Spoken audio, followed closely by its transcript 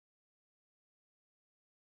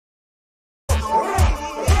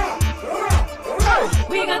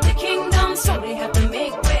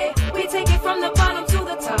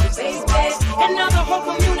and now the whole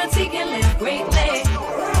community can live greatly.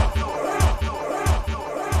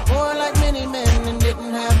 Boy, like many men and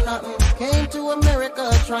didn't have nothing, came to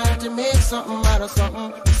America trying to make something out of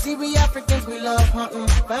something. You see, we Africans, we love hunting.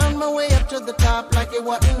 Found my way up to the top like it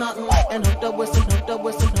wasn't nothing, and hooked up with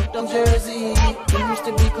some Jersey. We used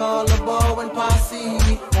to be called a ball and posse.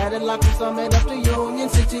 Had it locked from Summit up to Union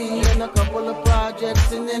City, and a couple of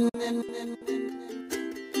projects, and then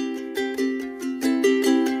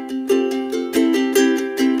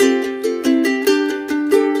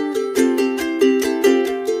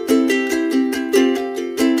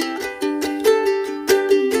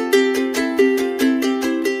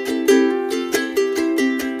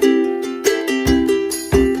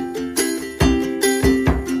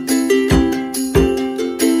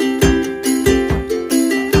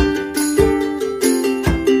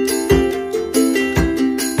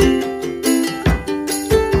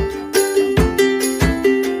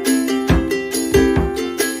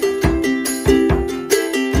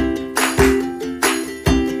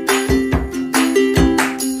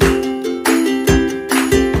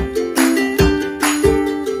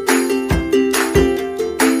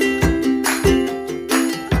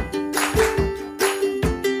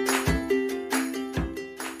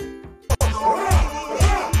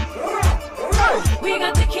we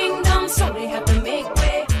got the kingdom, so they have to make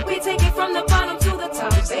way. We take it from the bottom to the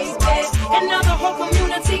top, baby, and now the whole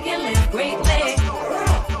community can live greatly.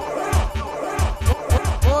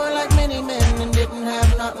 boy, like many men and didn't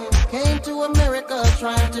have nothing, came to America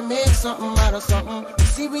trying to make something out of something. You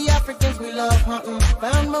see, we Africans, we love hunting.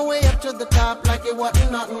 Found my way up to the top like it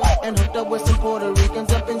wasn't nothing, and hooked up with some Puerto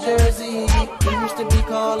Ricans up in Jersey. We used to be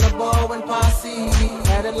called a ball and posse.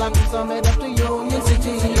 Had it locked from Summit up to Union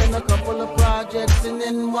City, and a couple of projects in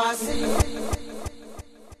NYC.